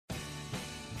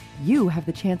you have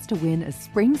the chance to win a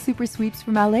spring super sweeps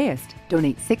from LAist.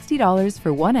 Donate $60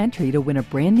 for one entry to win a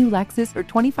brand new Lexus or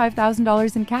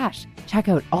 $25,000 in cash. Check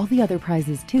out all the other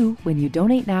prizes too when you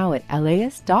donate now at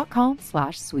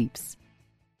laist.com/sweeps.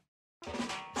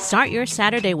 Start your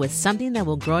Saturday with something that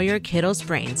will grow your kiddos'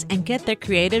 brains and get their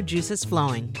creative juices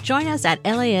flowing. Join us at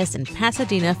LAist in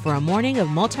Pasadena for a morning of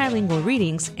multilingual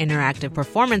readings, interactive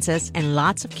performances, and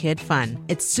lots of kid fun.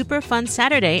 It's Super Fun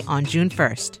Saturday on June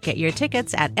 1st. Get your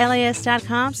tickets at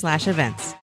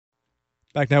laist.com/events.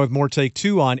 Back now with more Take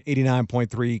Two on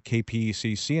 89.3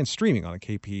 KPCC and streaming on the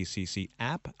KPCC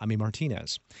app. I'm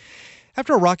Martinez.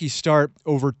 After a rocky start,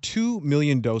 over 2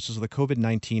 million doses of the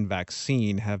COVID-19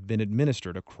 vaccine have been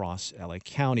administered across LA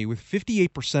County, with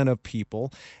 58% of people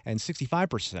and 65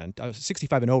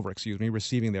 and over,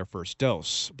 receiving their first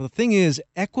dose. But the thing is,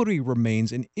 equity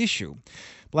remains an issue.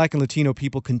 Black and Latino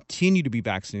people continue to be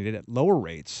vaccinated at lower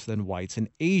rates than whites and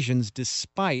Asians,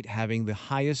 despite having the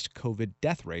highest COVID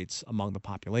death rates among the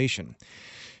population.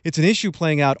 It's an issue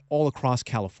playing out all across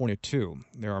California, too.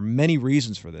 There are many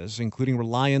reasons for this, including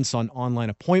reliance on online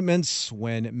appointments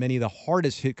when many of the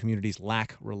hardest hit communities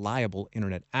lack reliable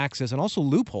internet access, and also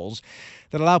loopholes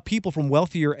that allow people from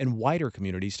wealthier and wider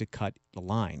communities to cut the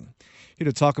line. Here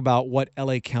to talk about what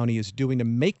LA County is doing to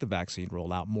make the vaccine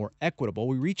rollout more equitable,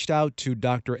 we reached out to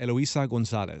Dr. Eloisa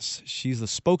Gonzalez. She's the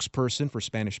spokesperson for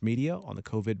Spanish media on the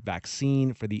COVID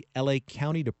vaccine for the LA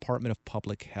County Department of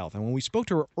Public Health. And when we spoke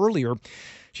to her earlier,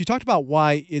 she talked about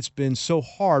why it's been so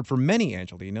hard for many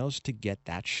Angelenos to get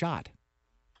that shot.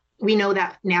 We know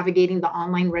that navigating the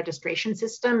online registration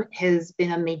system has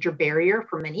been a major barrier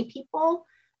for many people.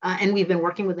 And we've been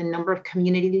working with a number of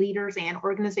community leaders and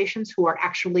organizations who are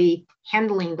actually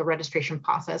handling the registration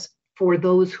process for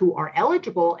those who are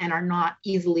eligible and are not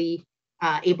easily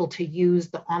able to use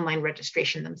the online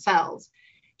registration themselves.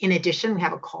 In addition, we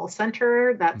have a call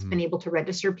center that's been able to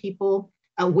register people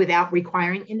without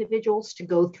requiring individuals to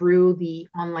go through the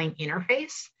online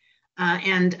interface.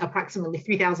 And approximately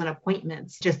 3,000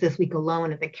 appointments just this week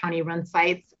alone at the county-run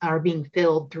sites are being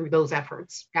filled through those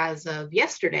efforts. As of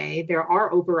yesterday, there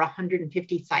are over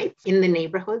 150 sites in the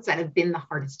neighborhoods that have been the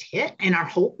hardest hit. And our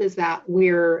hope is that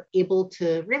we're able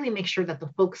to really make sure that the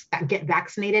folks that get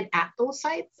vaccinated at those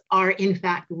sites are in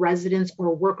fact residents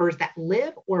or workers that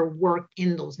live or work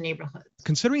in those neighborhoods.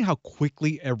 Considering how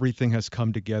quickly everything has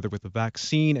come together with the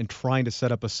vaccine and trying to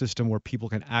set up a system where people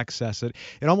can access it,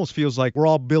 it almost feels like we're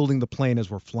all building the plane as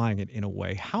we're flying it in a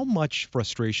way. How much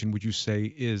frustration would you say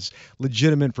is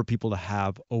legitimate for people to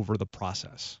have over the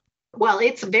process? Well,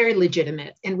 it's very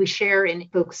legitimate, and we share in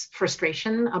folks'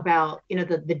 frustration about,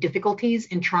 the difficulties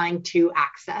in trying to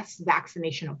access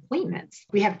vaccination appointments.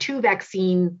 We have two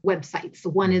vaccine websites.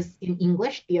 One is in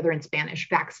English, the other in Spanish,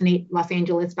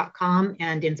 vaccinatelosangeles.com,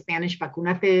 and in Spanish,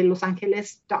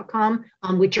 vacunatelosangeles.com,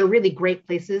 which are really great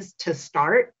places to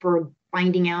start for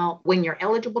finding out when you're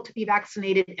eligible to be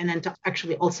vaccinated and then to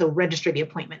actually also register the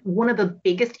appointment. One of the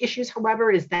biggest issues,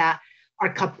 however, is that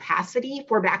our capacity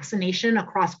for vaccination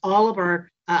across all of our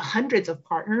hundreds of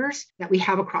partners that we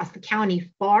have across the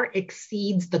county far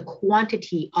exceeds the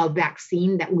quantity of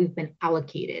vaccine that we've been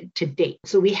allocated to date.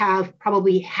 So we have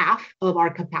probably half of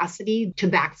our capacity to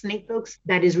vaccinate folks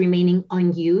that is remaining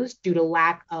unused due to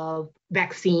lack of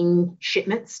vaccine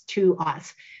shipments to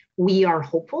us. We are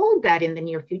hopeful that in the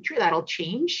near future that'll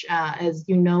change. As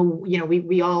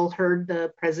we all heard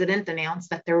the president announce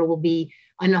that there will be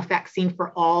enough vaccine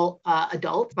for all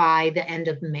adults by the end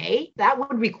of May. That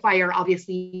would require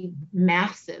obviously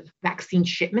massive vaccine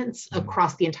shipments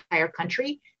across the entire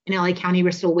country. In LA County,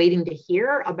 we're still waiting to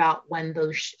hear about when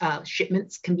those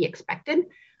shipments can be expected,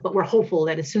 but we're hopeful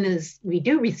that as soon as we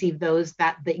do receive those,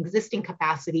 that the existing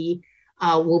capacity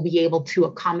will be able to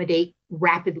accommodate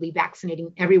rapidly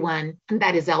vaccinating everyone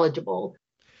that is eligible.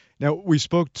 Now, we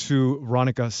spoke to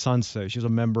Veronica Sanse. She's a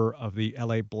member of the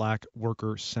LA Black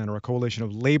Worker Center, a coalition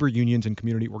of labor unions and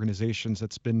community organizations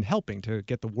that's been helping to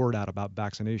get the word out about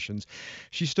vaccinations.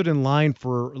 She stood in line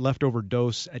for leftover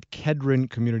dose at Kedron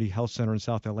Community Health Center in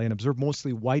South LA and observed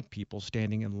mostly white people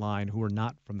standing in line who were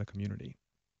not from the community.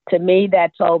 To me,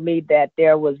 that told me that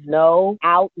there was no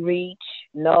outreach,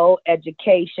 no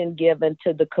education given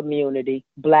to the community,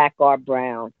 black or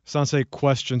brown. Sanse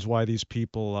questions why these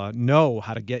people know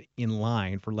how to get in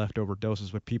line for leftover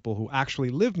doses, but people who actually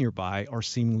live nearby are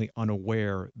seemingly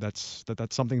unaware that's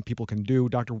something people can do.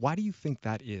 Doctor, why do you think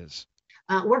that is?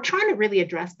 We're trying to really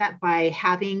address that by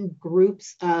having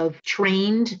groups of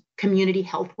trained community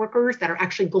health workers that are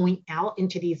actually going out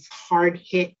into these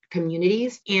hard-hit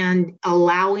communities and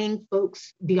allowing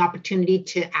folks the opportunity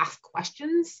to ask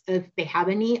questions if they have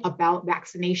any about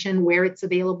vaccination, where it's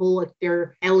available, if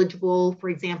they're eligible, for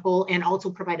example, and also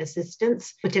provide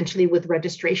assistance potentially with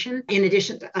registration, in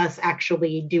addition to us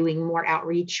actually doing more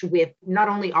outreach with not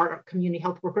only our community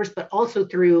health workers, but also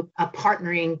through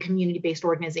partnering community-based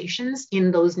organizations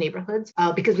in those neighborhoods,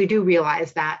 because we do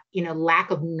realize that,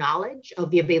 lack of knowledge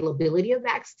of the availability of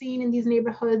vaccine in these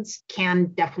neighborhoods can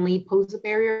definitely pose a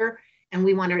barrier. And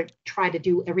we want to try to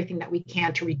do everything that we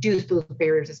can to reduce those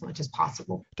barriers as much as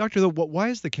possible. Doctor, why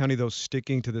is the county, though,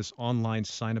 sticking to this online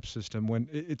sign-up system when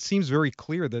it seems very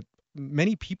clear that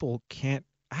many people can't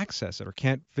access it or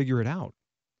can't figure it out?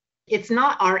 It's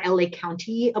not our LA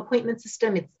County appointment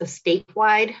system. It's a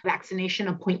statewide vaccination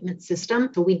appointment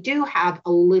system. So we do have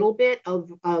a little bit of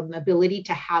ability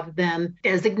to have them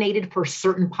designated for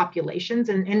certain populations.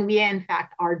 And we, in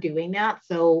fact, are doing that.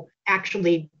 So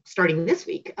actually, starting this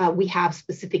week, we have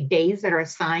specific days that are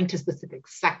assigned to specific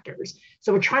sectors.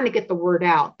 So we're trying to get the word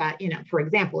out that, for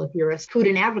example, if you're a food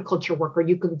and agriculture worker,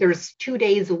 there's 2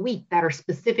 days a week that are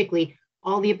specifically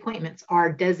all the appointments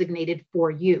are designated for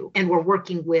you. And we're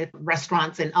working with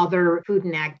restaurants and other food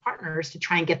and ag partners to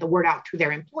try and get the word out to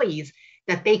their employees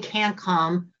that they can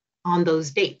come on those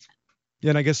dates. Yeah,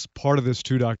 and I guess part of this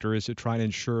too, Doctor, is to try and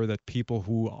ensure that people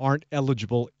who aren't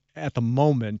eligible at the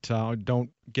moment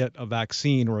don't get a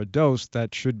vaccine or a dose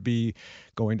that should be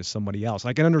going to somebody else.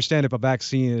 I can understand if a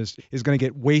vaccine is going to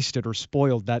get wasted or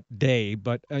spoiled that day,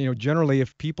 but generally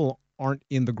if people aren't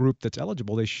in the group that's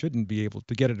eligible, they shouldn't be able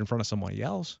to get it in front of somebody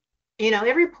else.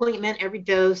 Every appointment, every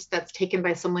dose that's taken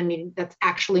by someone that's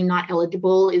actually not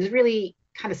eligible is really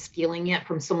kind of stealing it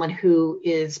from someone who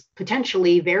is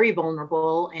potentially very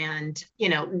vulnerable and,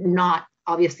 not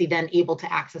obviously then able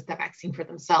to access that vaccine for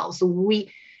themselves. So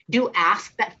we do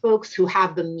ask that folks who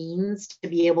have the means to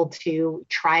be able to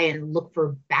try and look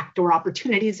for backdoor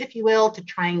opportunities, if you will, to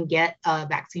try and get a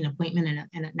vaccine appointment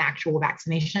and an actual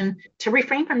vaccination, to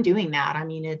refrain from doing that. I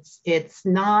mean, it's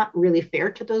not really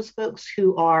fair to those folks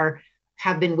who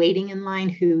have been waiting in line,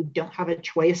 who don't have a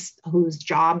choice, whose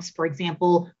jobs, for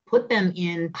example, put them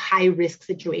in high risk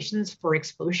situations for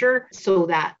exposure, so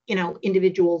that,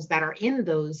 individuals that are in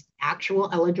those actual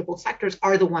eligible sectors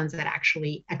are the ones that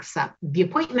actually accept the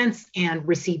appointments and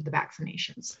receive the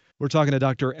vaccinations. We're talking to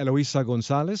Dr. Eloisa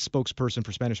Gonzalez, spokesperson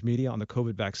for Spanish media on the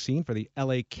COVID vaccine for the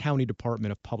LA County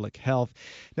Department of Public Health.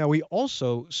 Now, we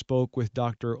also spoke with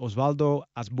Dr. Osvaldo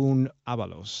Asbun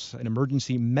Avalos, an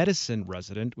emergency medicine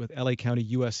resident with LA County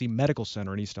USC Medical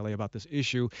Center in East LA, about this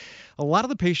issue. A lot of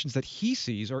the patients that he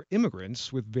sees are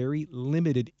immigrants with very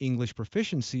limited English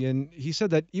proficiency. And he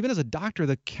said that even as a doctor,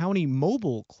 the county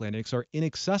mobile clinics are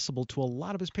inaccessible to a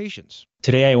lot of his patients.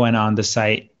 Today, I went on the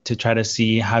site to try to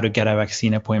see how to get a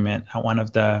vaccine appointment at one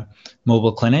of the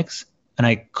mobile clinics, and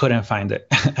I couldn't find it.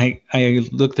 I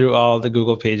looked through all the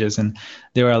Google pages, and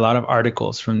there were a lot of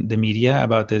articles from the media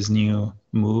about this new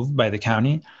move by the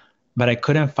county, but I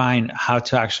couldn't find how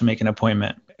to actually make an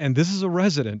appointment. And this is a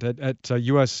resident at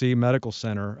USC Medical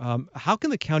Center. How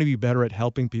can the county be better at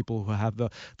helping people who have the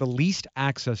least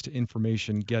access to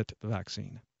information get the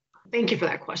vaccine? Thank you for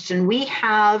that question. We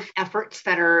have efforts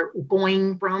that are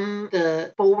going from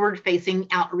the forward-facing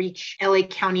outreach LA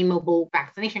County mobile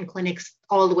vaccination clinics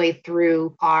all the way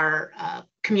through our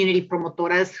community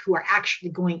promotoras, who are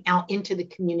actually going out into the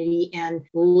community and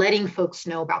letting folks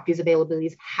know about these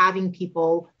availabilities, having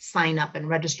people sign up and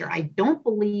register. I don't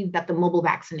believe that the mobile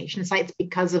vaccination sites,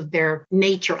 because of their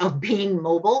nature of being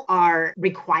mobile, are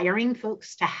requiring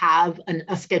folks to have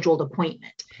a scheduled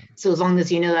appointment. So as long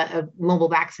as you know that a mobile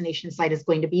vaccination site is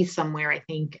going to be somewhere, I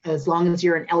think as long as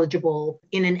you're in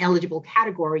an eligible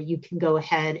category, you can go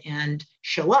ahead and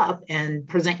show up and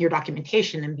present your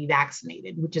documentation and be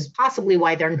vaccinated, which is possibly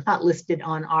why they're not listed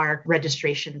on our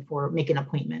registration for make an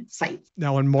appointment sites.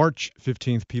 Now, on March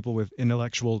 15th, people with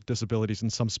intellectual disabilities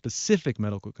and some specific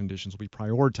medical conditions will be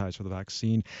prioritized for the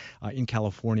vaccine in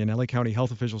California. And LA County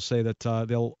health officials say that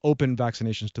they'll open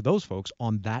vaccinations to those folks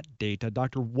on that date.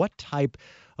 Doctor, what type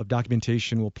of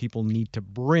documentation will people need to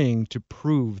bring to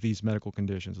prove these medical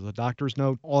conditions? Does the doctors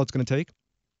know all it's going to take?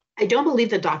 I don't believe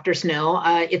the doctors know.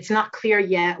 It's not clear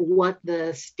yet if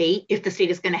the state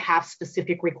is going to have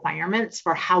specific requirements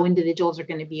for how individuals are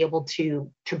going to be able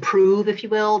to prove, if you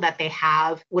will, that they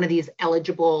have one of these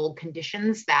eligible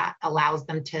conditions that allows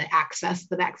them to access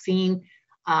the vaccine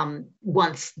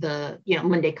once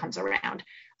Monday comes around.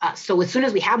 So as soon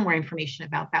as we have more information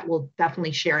about that, we'll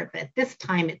definitely share it. But at this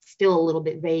time, it's still a little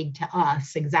bit vague to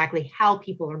us exactly how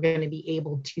people are going to be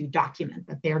able to document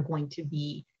that they're going to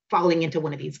be falling into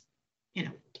one of these,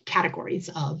 categories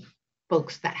of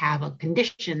folks that have a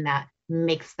condition that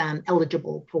makes them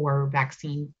eligible for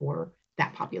vaccine for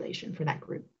that population, for that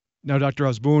group. Now, Dr.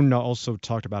 Hasbun also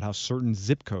talked about how certain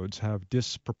zip codes have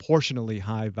disproportionately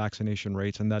high vaccination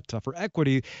rates and that for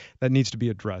equity, that needs to be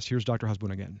addressed. Here's Dr.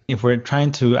 Hasbun again. If we're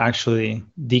trying to actually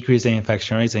decrease the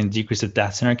infection rates and decrease the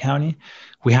deaths in our county,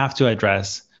 we have to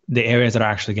address the areas that are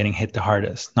actually getting hit the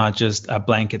hardest, not just a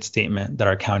blanket statement that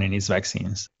our county needs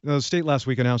vaccines. The state last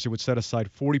week announced it would set aside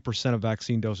 40% of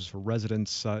vaccine doses for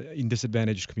residents in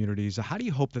disadvantaged communities. How do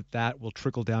you hope that will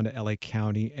trickle down to LA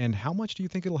County, and how much do you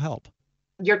think it'll help?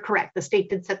 You're correct. The state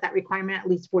did set that requirement. At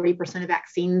least 40% of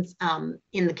vaccines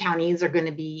in the counties are going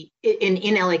to be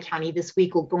in LA County this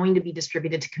week are going to be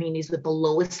distributed to communities with the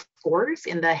lowest scores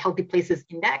in the Healthy Places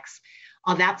Index.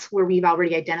 That's where we've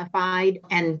already identified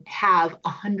and have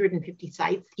 150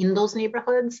 sites in those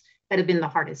neighborhoods that have been the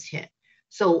hardest hit.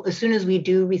 So as soon as we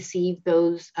do receive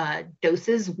those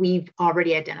doses, we've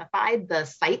already identified the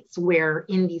sites where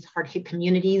in these hard hit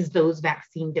communities, those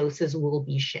vaccine doses will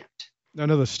be shipped. I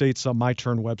know the state's My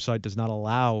Turn website does not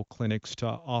allow clinics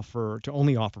to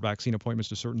only offer vaccine appointments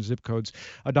to certain zip codes.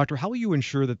 Doctor, how will you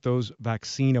ensure that those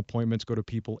vaccine appointments go to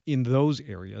people in those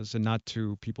areas and not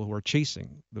to people who are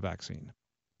chasing the vaccine?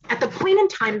 At the point in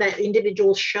time that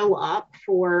individuals show up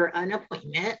for an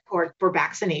appointment or for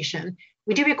vaccination,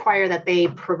 we do require that they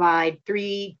provide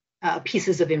 3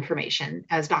 pieces of information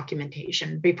as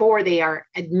documentation before they are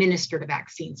administered a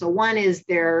vaccine. So one is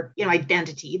their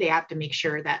identity. They have to make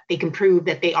sure that they can prove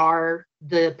that they are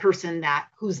the person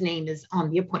whose name is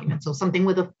on the appointment. So something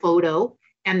with a photo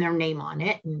and their name on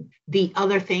it. And the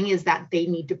other thing is that they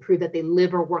need to prove that they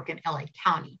live or work in LA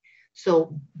County.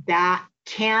 So that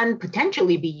can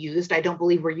potentially be used. I don't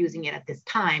believe we're using it at this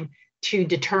time to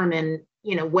determine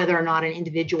whether or not an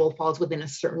individual falls within a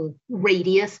certain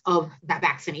radius of that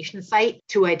vaccination site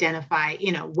to identify,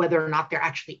 whether or not they're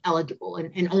actually eligible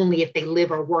and only if they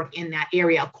live or work in that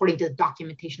area according to the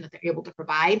documentation that they're able to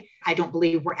provide. I don't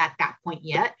believe we're at that point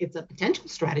yet. It's a potential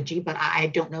strategy, but I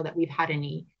don't know that we've had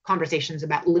any conversations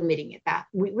about limiting it. That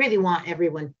we really want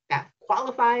everyone that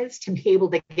qualifies to be able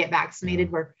to get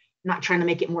vaccinated. We're not trying to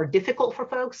make it more difficult for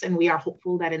folks. And we are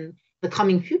hopeful that in the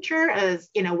coming future, as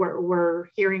we're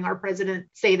hearing our president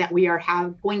say that we are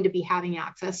going to be having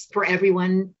access for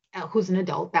everyone who's an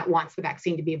adult that wants the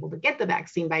vaccine to be able to get the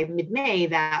vaccine by mid-May,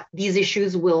 that these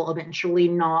issues will eventually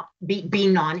not be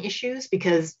non-issues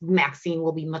because vaccine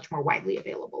will be much more widely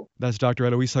available. That's Dr.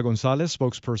 Eloisa Gonzalez,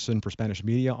 spokesperson for Spanish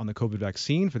media on the COVID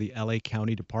vaccine for the LA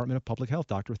County Department of Public Health.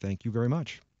 Doctor, thank you very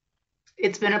much.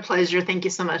 It's been a pleasure. Thank you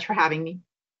so much for having me.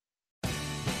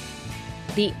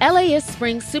 The LAist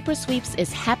Spring Super Sweeps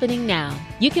is happening now.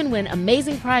 You can win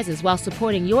amazing prizes while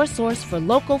supporting your source for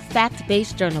local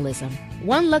fact-based journalism.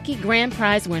 One lucky grand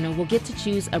prize winner will get to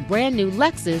choose a brand new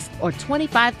Lexus or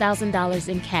 $25,000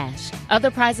 in cash.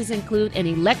 Other prizes include an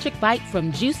electric bike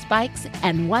from Juice Bikes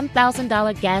and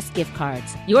 $1,000 gas gift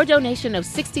cards. Your donation of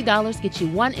 $60 gets you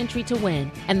 1 entry to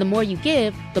win, and the more you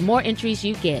give, the more entries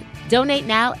you get. Donate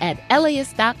now at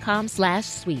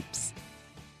LAist.com/sweeps.